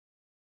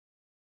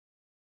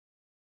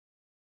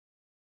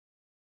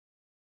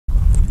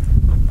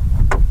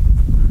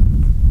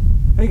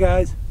Hey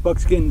guys,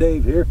 Buckskin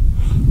Dave here.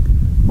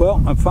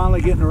 Well, I'm finally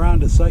getting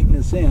around to sighting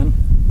this in.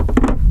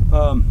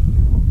 I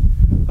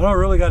don't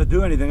really got to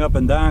do anything up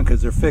and down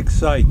because they're fixed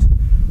sights.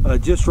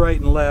 Just right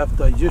and left.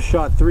 I just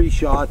shot 3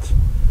 shots.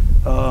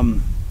 2 of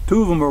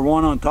them are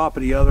one on top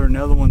of the other, and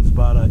the other one's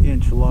about an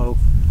inch low.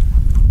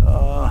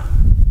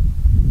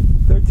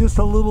 They're just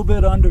a little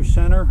bit under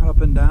center, up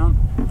and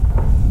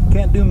down.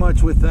 Can't do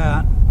much with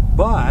that,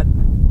 but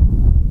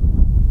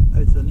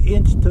it's an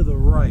inch to the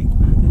right,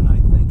 and I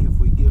think if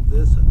we give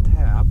this a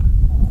tap,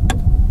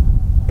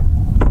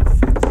 it'll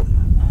fix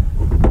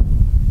that.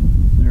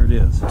 There it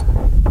is.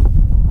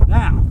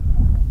 Now,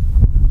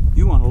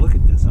 you want to look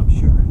at this, I'm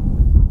sure.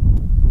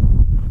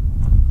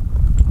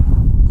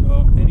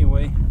 So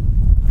anyway,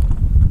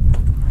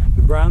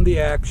 we browned the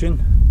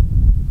action.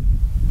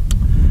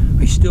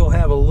 I still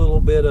have a little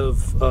bit of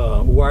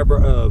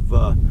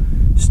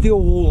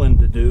steel wooling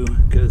to do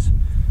because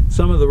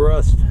some of the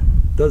rust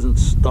doesn't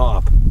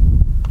stop,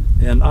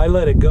 and I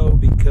let it go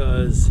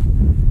because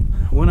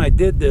when I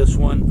did this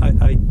one,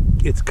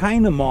 it's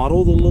kind of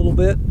mottled a little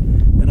bit,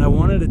 and I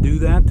wanted to do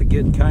that to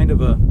get kind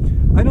of a,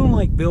 I don't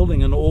like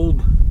building an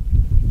old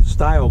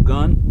style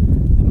gun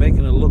and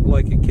making it look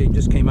like it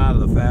just came out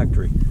of the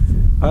factory.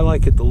 I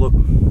like it to look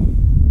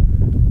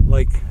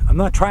like, I'm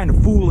not trying to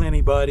fool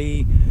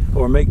anybody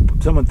or make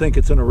someone think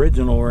it's an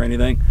original or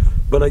anything,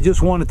 but I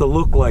just want it to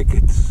look like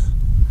it's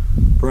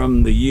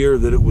from the year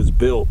that it was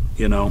built,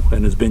 you know,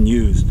 and has been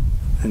used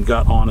and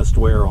got honest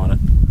wear on it.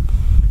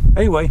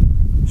 Anyway,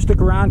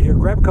 stick around here,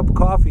 grab a cup of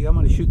coffee. I'm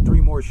going to shoot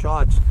 3 more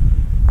shots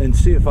and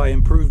see if I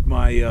improved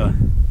my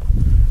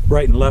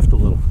right and left a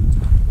little.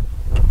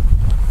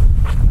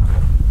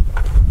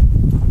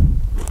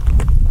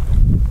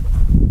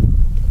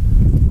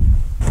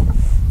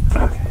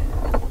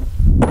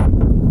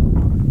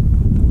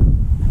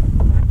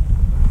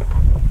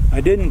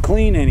 I didn't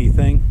clean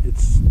anything.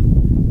 It's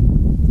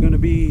going to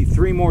be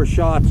 3 more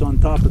shots on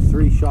top of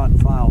 3 shot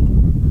filed,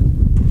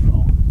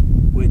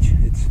 which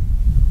it's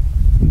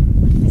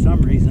for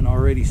some reason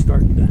already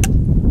starting to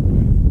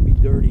be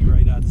dirty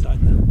right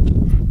outside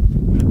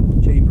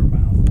the chamber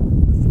mouth,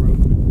 the throat.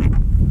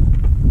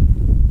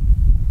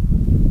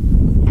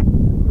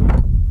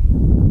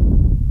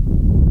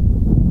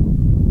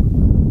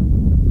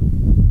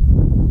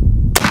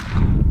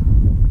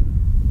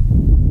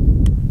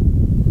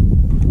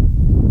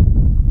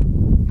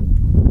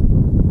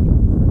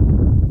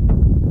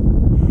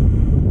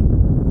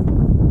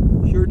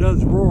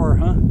 Does roar,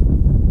 huh?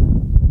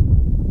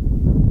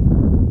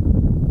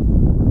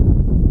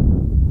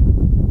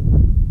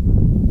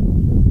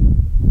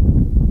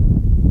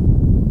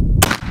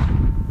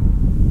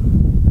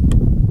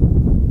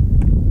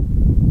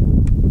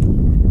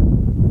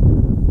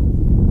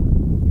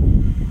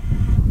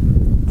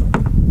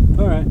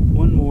 All right,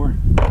 one more.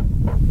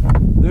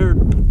 They're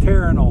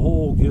tearing a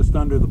hole just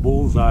under the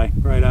bullseye,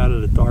 right out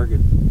of the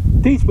target.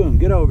 Teaspoon,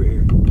 get over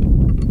here.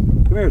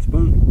 Come here,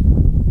 Spoon.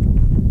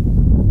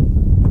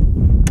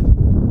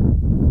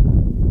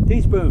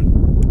 Teaspoon.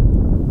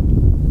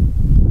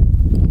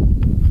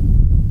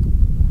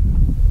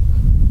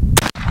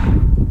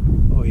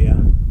 Oh yeah.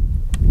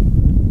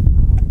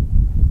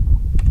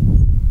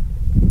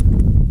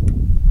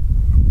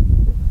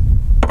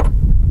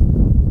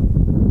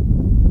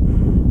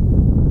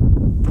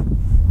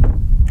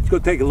 Let's go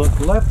take a look.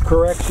 Left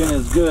correction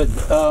is good.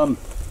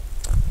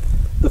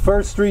 The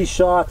first 3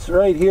 shots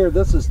right here,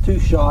 this is 2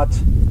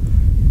 shots.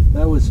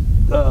 That was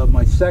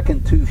my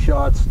second 2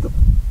 shots, the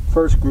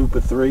first group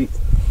of 3.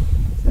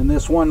 And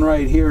this one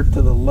right here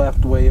to the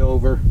left way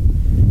over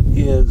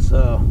is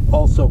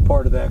also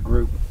part of that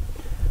group.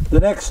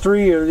 The next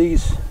 3 are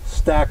these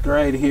stacked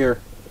right here.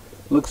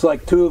 Looks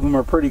like 2 of them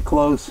are pretty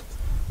close,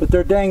 but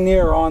they're dang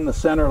near on the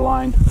center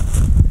line.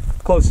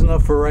 Close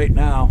enough for right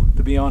now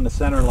to be on the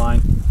center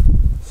line.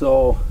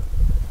 So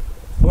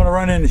I'm going to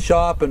run in the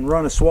shop and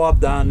run a swab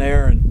down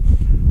there, and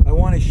I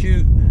want to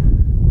shoot,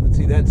 let's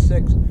see, that's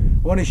 6. I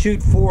want to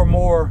shoot 4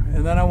 more,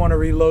 and then I want to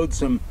reload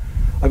some.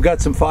 I've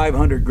got some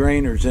 500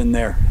 grainers in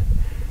there,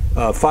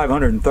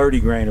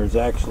 530 grainers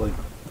actually.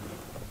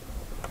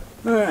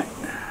 All right,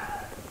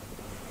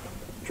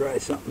 try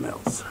something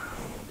else.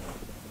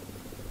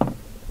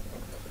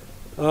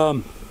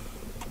 I'm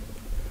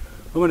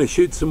going to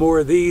shoot some more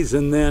of these,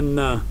 and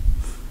then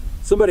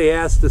somebody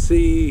asked to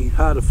see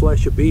how to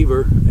flesh a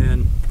beaver,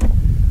 and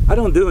I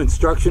don't do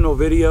instructional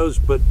videos,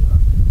 but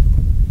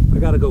I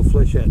got to go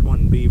flesh that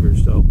one beaver,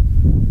 so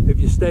if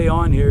you stay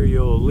on here,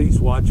 you'll at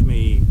least watch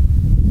me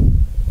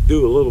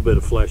do a little bit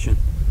of fleshing.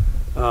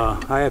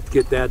 I have to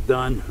get that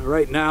done.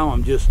 Right now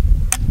I'm just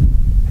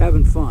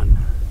having fun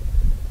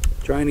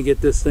trying to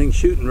get this thing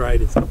shooting right.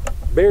 It's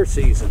bear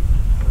season.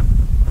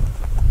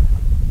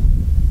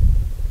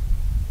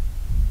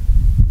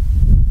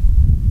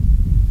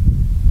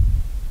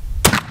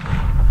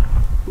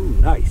 Ooh,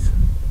 nice.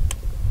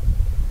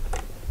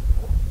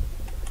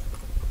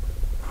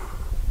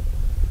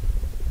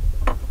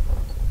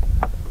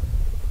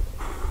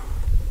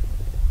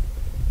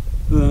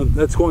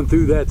 That's going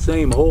through that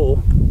same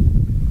hole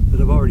that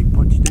I've already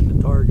punched in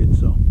the target,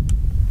 so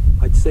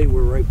I I'd say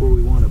we're right where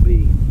we want to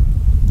be.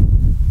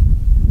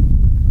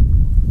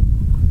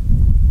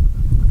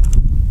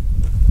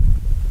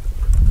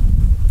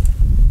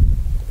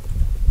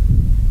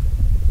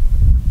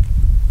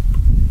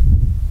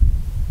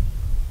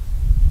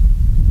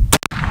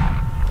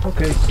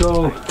 Okay,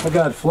 so I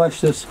got to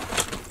flesh this,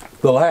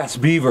 the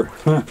last beaver.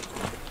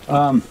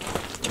 I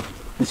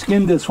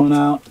skinned this one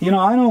out. You know,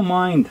 I don't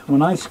mind,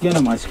 when I skin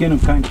them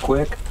kind of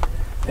quick.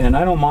 And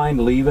I don't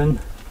mind leaving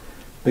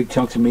big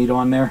chunks of meat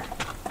on there.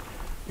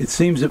 It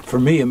seems that for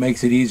me it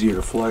makes it easier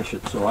to flesh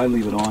it, so I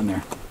leave it on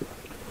there.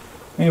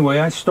 Anyway,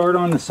 I start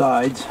on the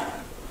sides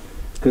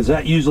because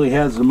that usually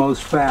has the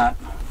most fat.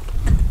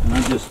 And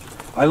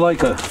I like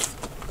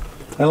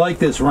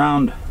this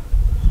round.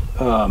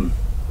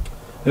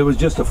 It was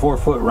just a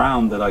 4-foot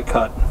round that I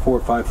cut, 4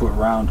 or 5 foot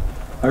round.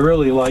 I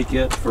really like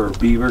it for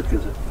beaver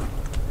because it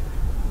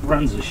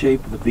runs the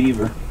shape of the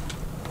beaver.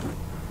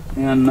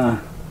 And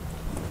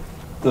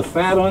the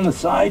fat on the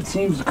side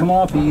seems to come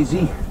off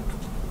easy.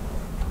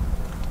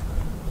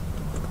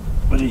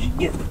 But as you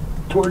get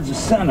towards the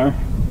center,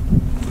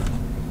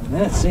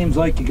 then it seems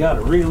like you got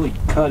to really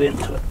cut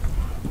into it.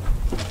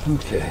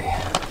 Okay.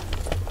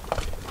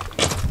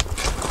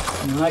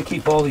 And I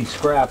keep all these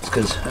scraps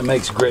because it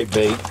makes great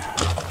bait.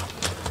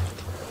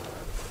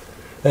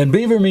 And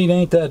beaver meat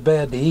ain't that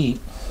bad to eat.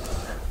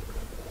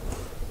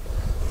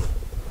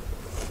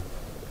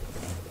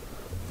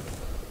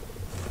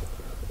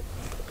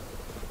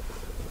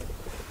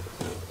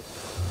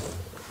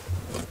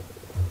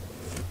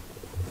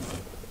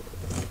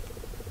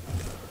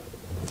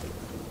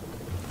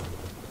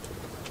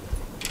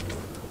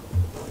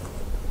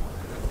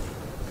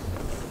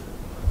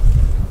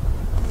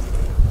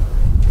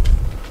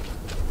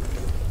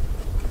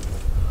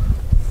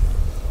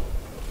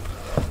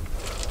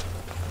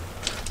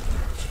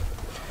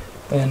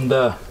 And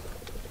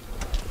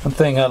one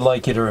thing I'd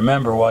like you to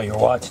remember while you're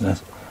watching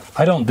this,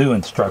 I don't do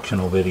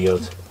instructional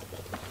videos.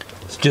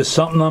 It's just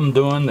something I'm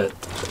doing that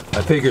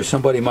I figure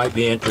somebody might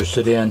be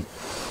interested in.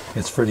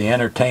 It's for the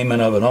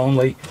entertainment of it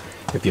only.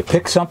 If you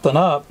pick something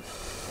up,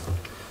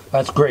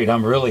 that's great.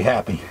 I'm really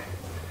happy.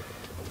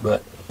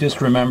 But just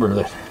remember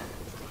that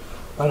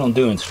I don't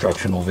do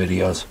instructional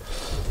videos.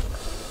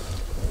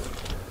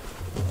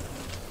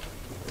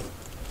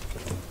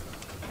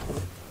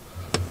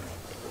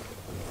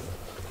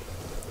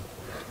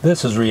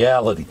 This is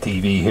reality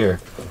TV here.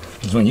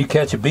 Because when you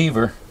catch a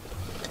beaver,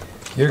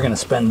 you're going to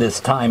spend this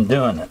time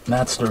doing it. And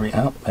that's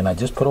the and I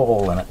just put a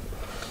hole in it.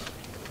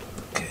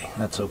 Okay,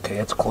 that's okay.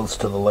 It's close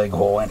to the leg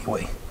hole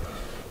anyway.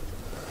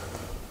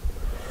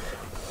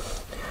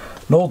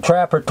 An old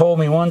trapper told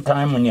me one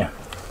time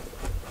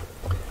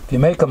if you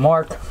make a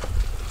mark,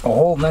 a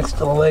hole next to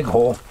the leg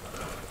hole,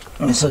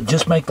 he said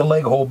just make the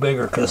leg hole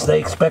bigger because they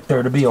expect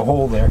there to be a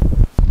hole there.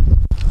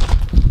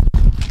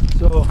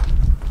 So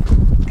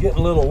getting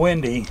a little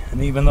windy,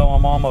 and even though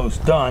I'm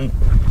almost done,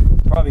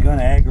 probably going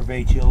to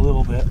aggravate you a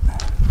little bit.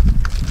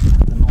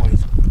 The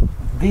noise.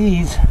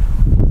 These,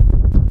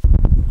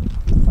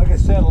 like I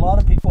said, a lot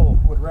of people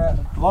would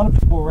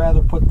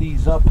rather put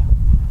these up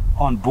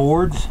on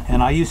boards,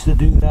 and I used to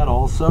do that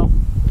also.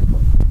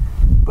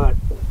 But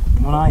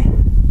when I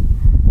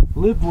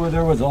lived where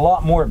there was a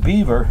lot more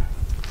beaver,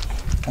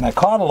 and I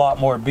caught a lot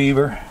more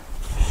beaver,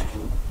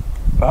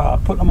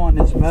 putting them on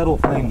this metal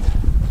thing,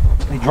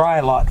 they dry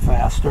a lot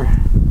faster.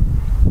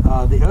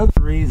 The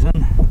other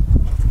reason,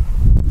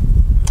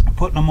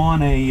 putting them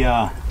on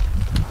a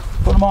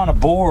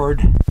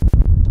board,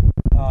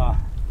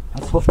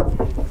 that's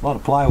a lot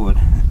of plywood,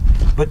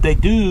 but they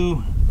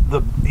do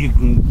you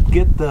can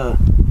get the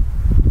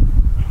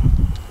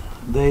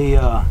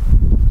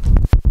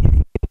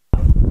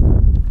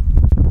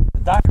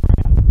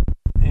diaphragm,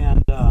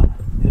 and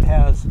it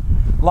has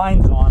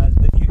lines on it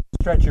that you can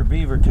stretch your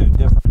beaver to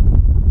different,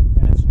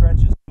 and it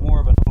stretches more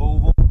of an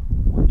oval,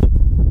 which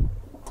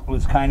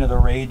was kind of the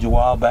rage a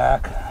while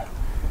back.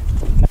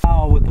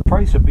 Now with the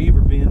price of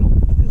beaver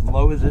being as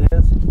low as it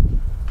is,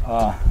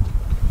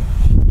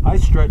 I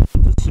stretch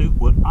them to suit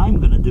what I'm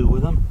going to do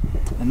with them,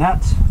 and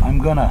that's I'm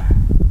going to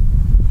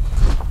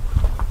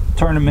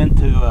turn them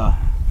into a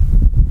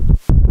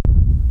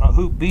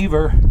hoop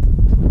beaver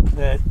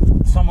that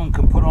someone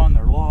can put on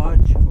their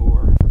lodge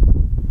or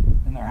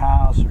in their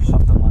house or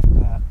something like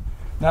that.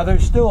 Now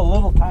there's still a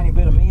little tiny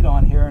bit of meat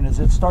on here, and as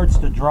it starts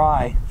to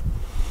dry,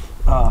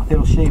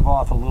 it'll shave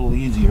off a little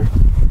easier,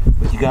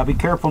 but you gotta be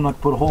careful not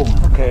to put a hole in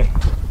it. Okay,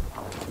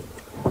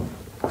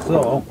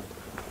 so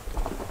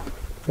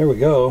there we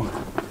go.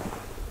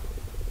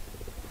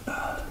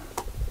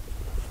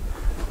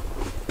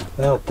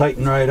 That'll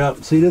tighten right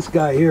up. See, this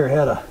guy here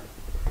had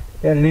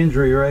an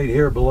injury right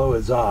here below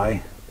his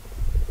eye,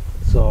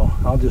 so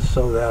I'll just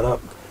sew that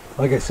up.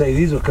 Like I say,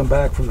 these will come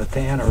back from the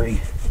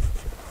tannery,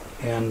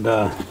 and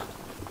I'll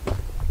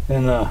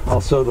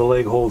sew the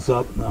leg holes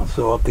up, and I'll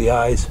sew up the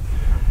eyes,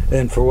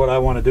 and for what I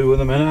want to do with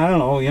them. And I don't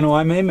know, you know,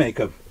 I may make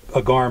a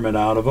garment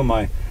out of them.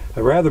 I'd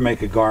rather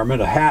make a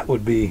garment. A hat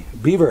would be,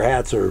 beaver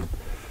hats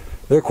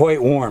they're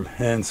quite warm,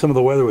 and some of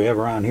the weather we have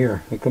around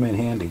here, they come in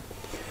handy.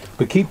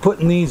 But keep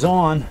putting these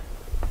on,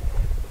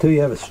 till you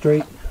have a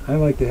straight, I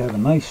like to have a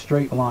nice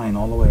straight line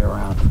all the way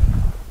around.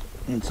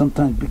 And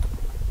sometimes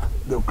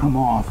they'll come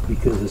off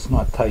because it's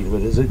not tight,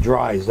 but as it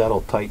dries,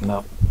 that'll tighten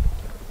up.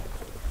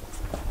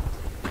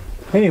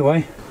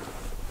 Anyway,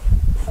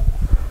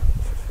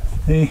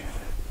 see,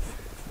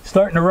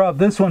 starting to rub.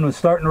 This one was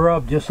starting to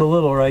rub just a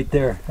little right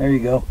there. There you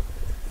go.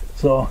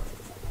 So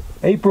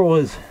April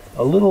was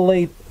a little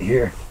late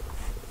here.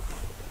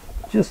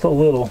 Just a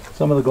little.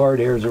 Some of the guard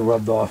hairs are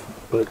rubbed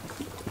off, but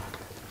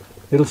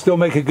it'll still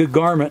make a good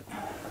garment.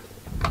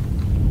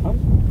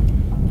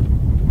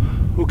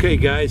 Okay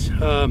guys,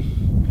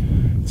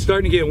 it's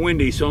starting to get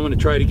windy, so I'm going to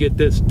try to get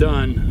this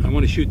done. I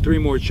want to shoot 3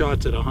 more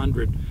shots at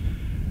 100.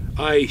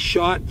 I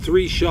shot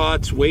 3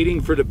 shots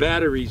waiting for the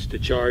batteries to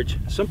charge.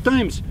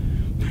 Sometimes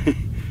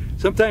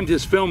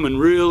this filming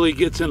really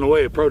gets in the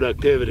way of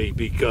productivity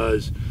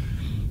because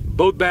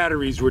both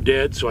batteries were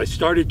dead, so I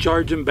started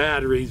charging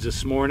batteries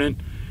this morning.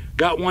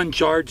 Got one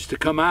charge to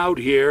come out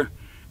here,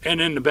 and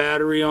then the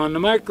battery on the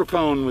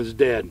microphone was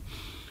dead.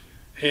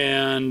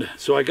 And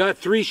so I got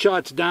 3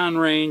 shots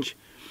downrange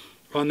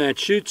on that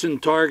shoots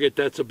and target.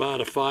 That's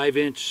about a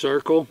 5-inch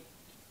circle,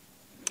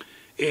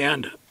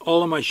 and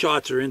all of my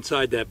shots are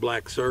inside that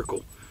black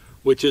circle,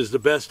 which is the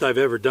best I've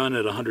ever done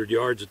at 100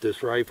 yards with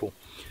this rifle.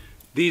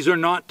 These are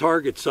not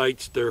target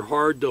sights. They're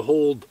hard to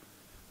hold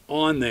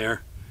on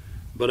there,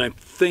 but I'm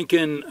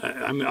thinking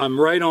I'm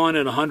right on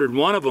at 100.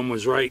 One of them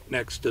was right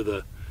next to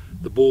the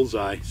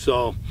bullseye.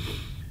 So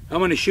I'm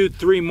going to shoot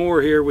 3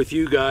 more here with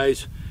you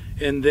guys,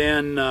 and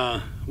then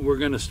we're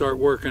going to start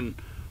working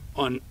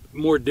on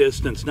more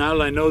distance. Now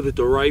that I know that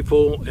the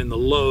rifle and the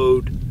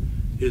load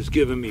is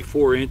giving me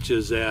 4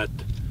 inches at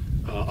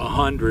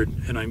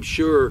 100, and I'm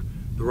sure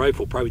the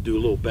rifle will probably do a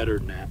little better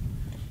than that.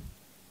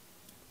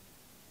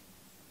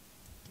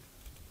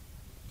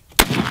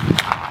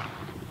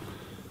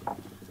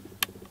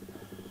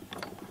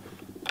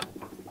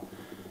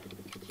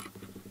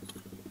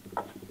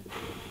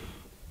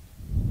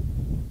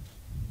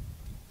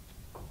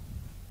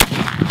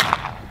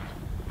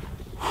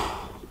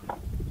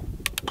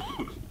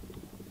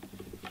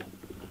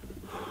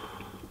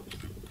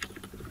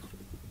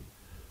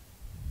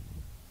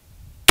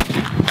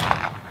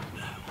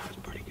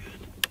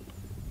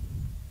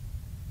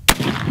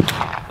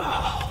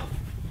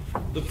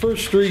 The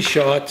first 3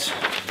 shots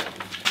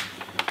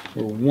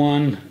were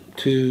 1,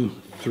 2,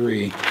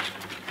 3,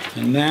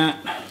 and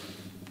that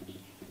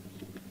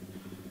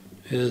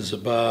is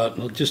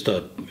about just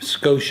a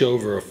skosh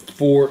over a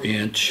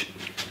 4-inch.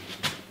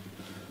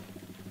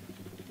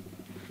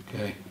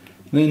 Okay,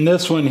 then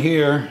this one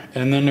here,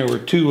 and then there were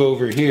 2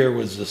 over here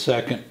was the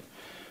second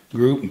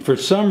group. And for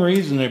some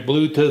reason it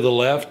blew to the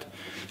left.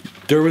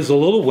 There was a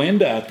little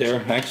wind out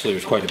there. Actually,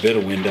 there's quite a bit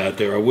of wind out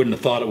there. I wouldn't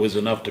have thought it was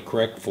enough to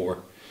correct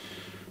for.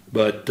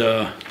 But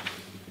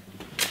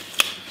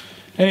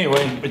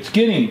anyway, it's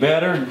getting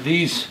better.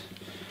 These,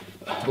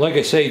 like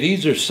I say,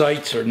 these are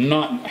sights are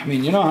not, I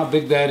mean, you know how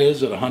big that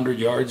is at 100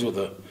 yards with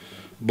a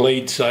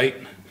blade sight?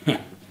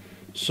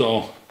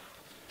 So,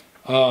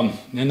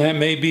 and that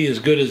may be as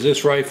good as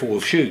this rifle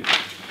will shoot.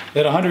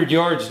 At 100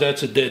 yards,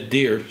 that's a dead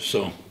deer,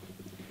 so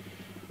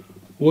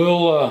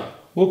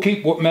we'll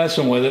keep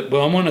messing with it,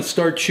 but I'm going to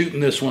start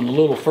shooting this one a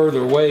little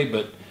further away,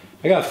 but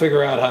I got to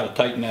figure out how to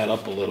tighten that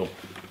up a little.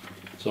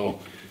 So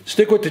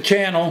stick with the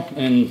channel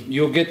and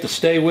you'll get to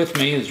stay with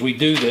me as we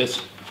do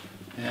this.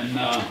 And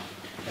I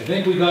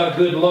think we got a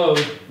good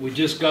load. We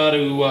just got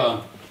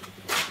to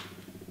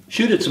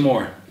shoot it some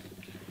more.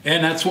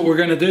 And that's what we're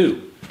going to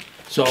do.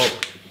 So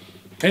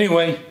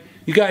anyway,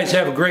 you guys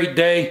have a great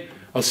day.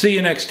 I'll see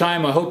you next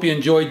time. I hope you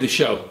enjoyed the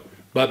show.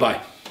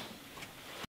 Bye-bye.